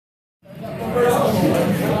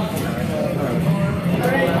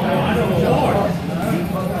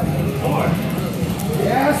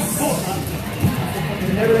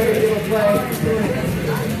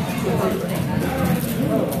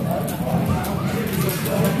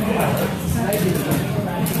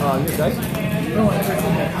Your dice?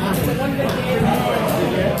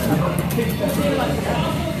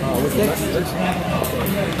 What's next?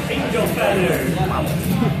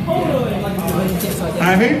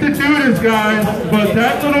 I hate to do this, guys, but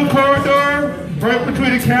that little corridor right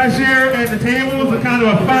between the cashier and the tables is kind of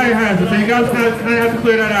a fire hazard, so you guys kind of have to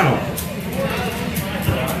clear that out.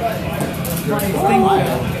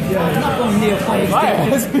 I'm not going near fire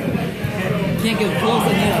extinguishers. Can't get close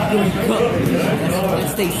enough doing cook.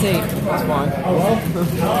 Let's stay safe. That's fine.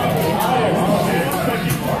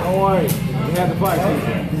 Don't worry. We have the fire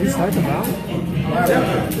extinguisher. Did you start the round?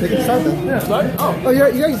 Yeah. They can start them? Yeah. Start? Oh, yeah,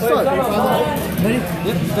 you start. Ready?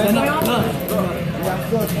 Yep. Stand up.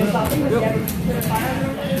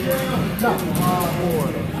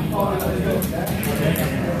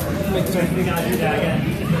 Make sense. We gotta do that again.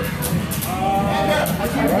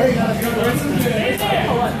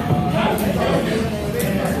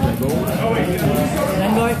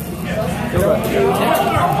 Vanguard.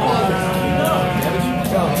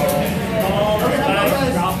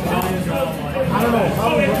 I don't know.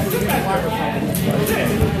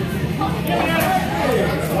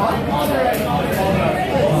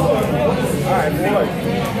 Alright, boy.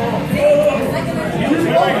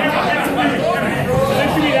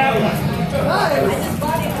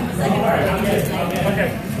 Okay.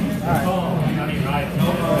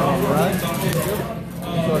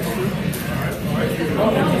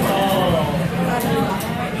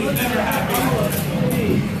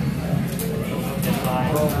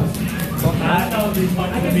 I thought it would be fun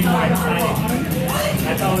to be more exciting. I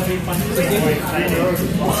thought it would be fun to be more exciting.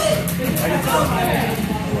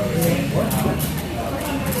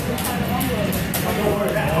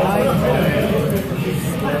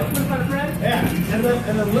 Yeah, and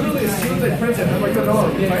then literally as soon as they print it, I'm like, no,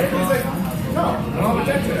 he's like, no, I don't have a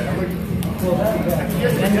text it. I'm like, well, I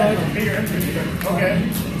can get your entry. Okay.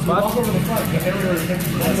 Walk over the front.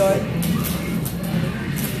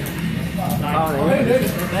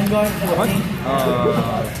 Vanguard.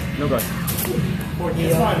 Vanguard. No guard.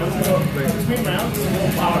 It's fine. Let's go. Between rounds,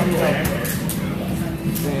 we'll power play.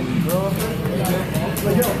 And draw.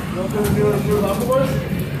 Like, yo, don't do afterwards?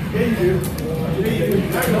 Yeah, you do.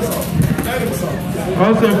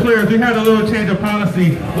 Also, players, we had a little change of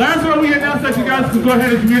policy. Last time we announced that you guys could go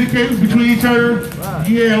ahead and communicate between each other.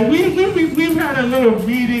 Yeah, we've had a little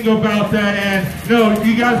meeting about that, and no,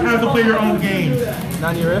 you guys have to play your own games.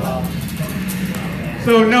 Not your riff?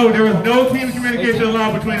 So no, there was no team communication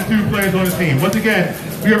allowed between the two players on the team. Once again,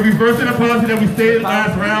 we are reversing the policy that we stated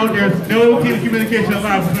last round. There's no team communication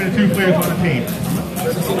allowed between the two players on the team.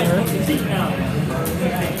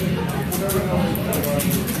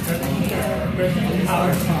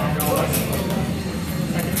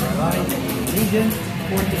 Legion.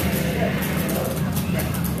 14.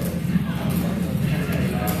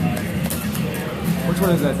 Which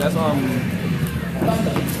one is that? That's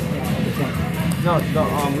no,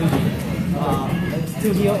 Legion. It's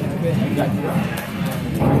 2 heal.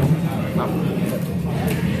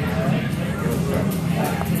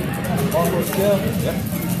 Also skill. Yep.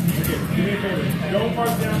 Don't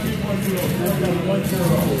park down 2-1-0.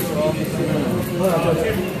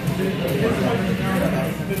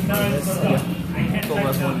 So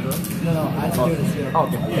last one. No, I have to do the skill. Oh,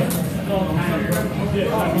 okay.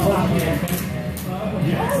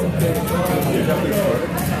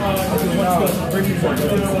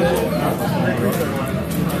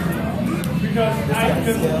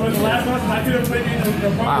 Because for the last one, I couldn't play in the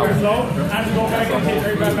front player slow. I had to go back and take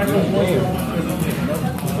everybody back to the 1-0.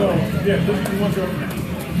 So, yeah, this is 1-0.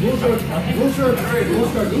 Loser, great.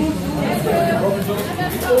 Loser, lose.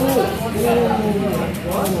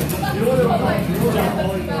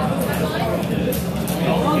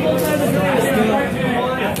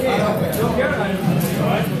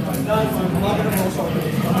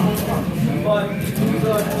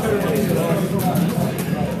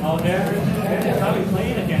 Oh, they're probably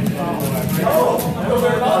playing against now.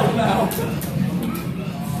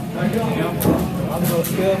 Also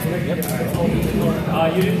skill.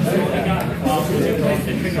 you didn't see what I got.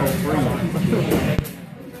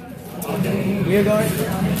 Rear guard.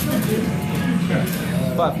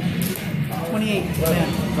 5. 28. Man.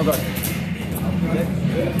 No guard.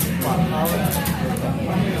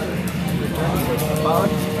 Power.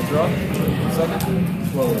 A draw. Second.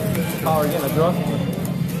 Power again. A draw.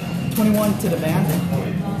 21 to the band.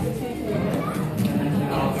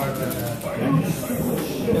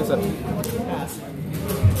 Intercept. Pass.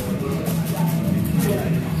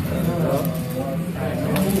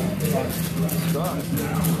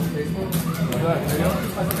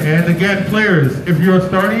 And And again, players, if you're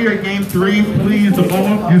starting your game 3, please, the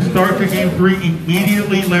moment you start your game 3,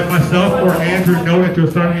 immediately let myself or Andrew know that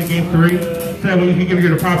you're starting your game 3, so that we can give you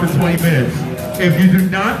the proper 20 minutes. If you do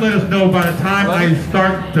not let us know by the time I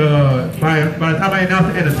start by the time I announce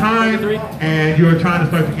the end of time, and you're trying to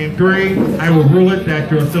start the game 3, I will rule it that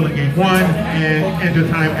you're still in game 1 and end your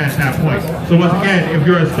time at that point. So once again, if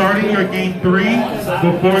you're starting your game 3,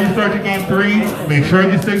 before you start your game 3, make sure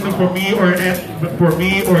you signal for me or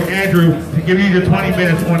Andrew to give you your 20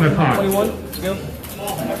 minutes on the clock. 21, go.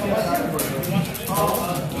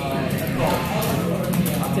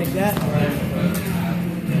 I'll take that.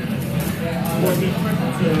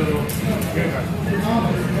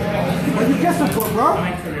 What you guessing for, bro?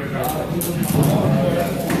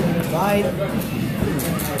 Right.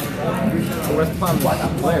 So where's the plan?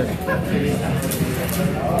 Where?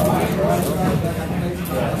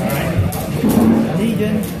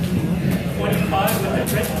 Legion. 25 with the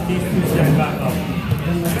crit, these 2 step back up.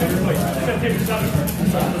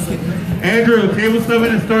 Andrew, table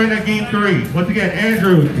 7 is starting our game 3. Once again,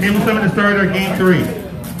 Andrew, table 7 is starting our game 3.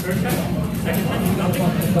 First time, second time, nothing.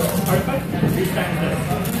 Hard fight, 3 times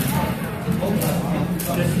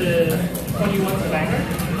this is 21 banger.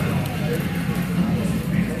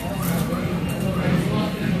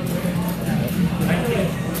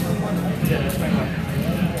 Yeah, that's my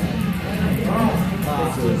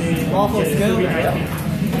Awful skill.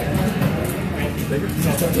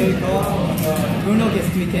 Bruno gets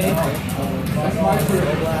 3K. That's my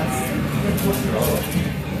first blast.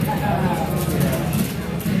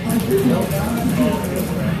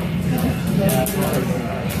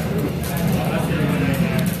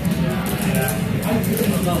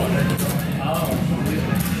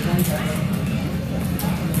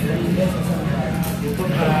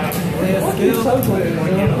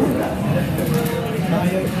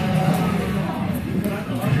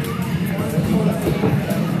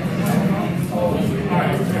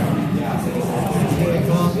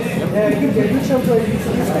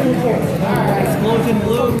 Explosion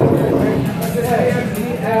blue.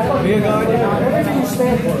 Rear guard. Whatever you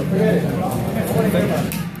stand for, forget it.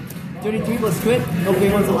 33 plus crit. Nobody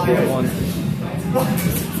wants a higher one.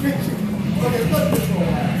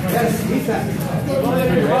 Yes, eat that.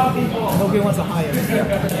 Nobody wants a higher.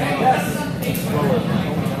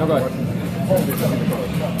 No, go ahead.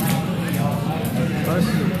 First,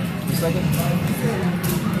 the second.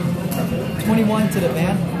 21 to the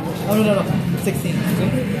van. Oh, no. 16. 10?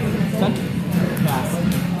 Pass.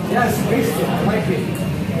 Yes, waste it. I like it.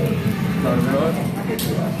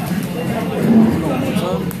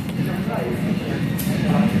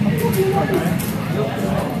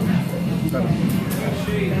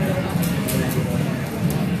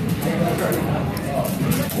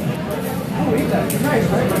 Oh, eat that. You're nice,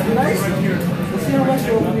 right? You're nice? Let's see how much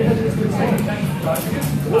you'll open your head to this good thing.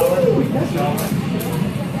 Ooh, that's nice.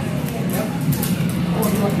 Oh,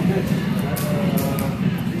 you like it good.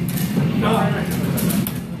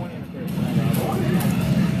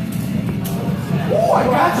 Oh, I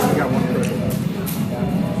got you. I got one crit.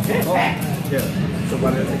 Yeah. So by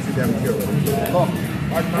that takes you down here.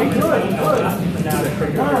 Hey, good.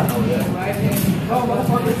 Oh,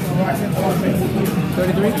 motherfucker.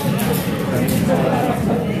 33.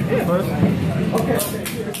 First. Okay.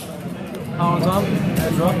 Power on top.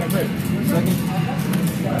 Draw. Second.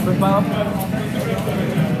 Quick pile.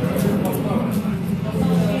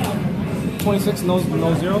 26. No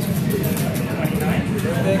zeros.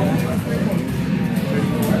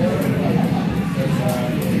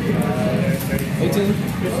 18.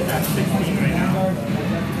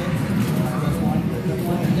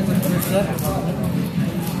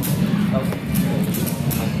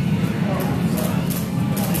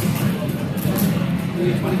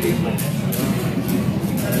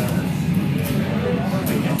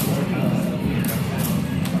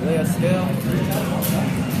 Lay a scale.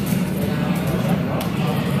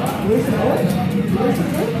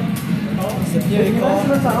 Superior call.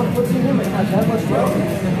 That's how I'm putting him and have that much wealth.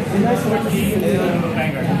 Be nice to let the see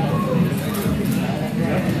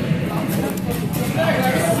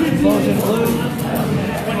Explosion blue.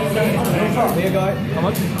 Rear guard. How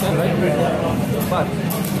much? 10, right? 5.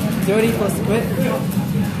 30 plus quit.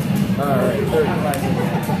 Alright, 30.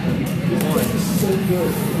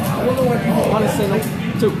 I want to say no.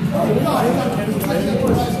 2.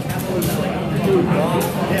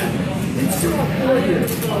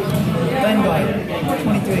 Vanguard.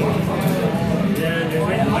 23.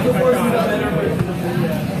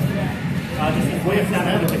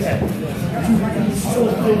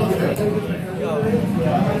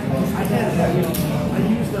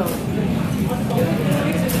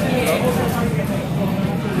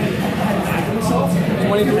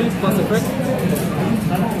 plus a crit.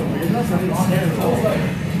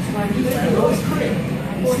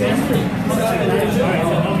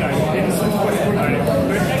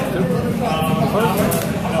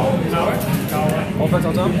 Offense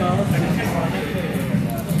on top.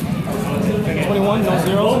 21, no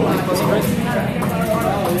zeros.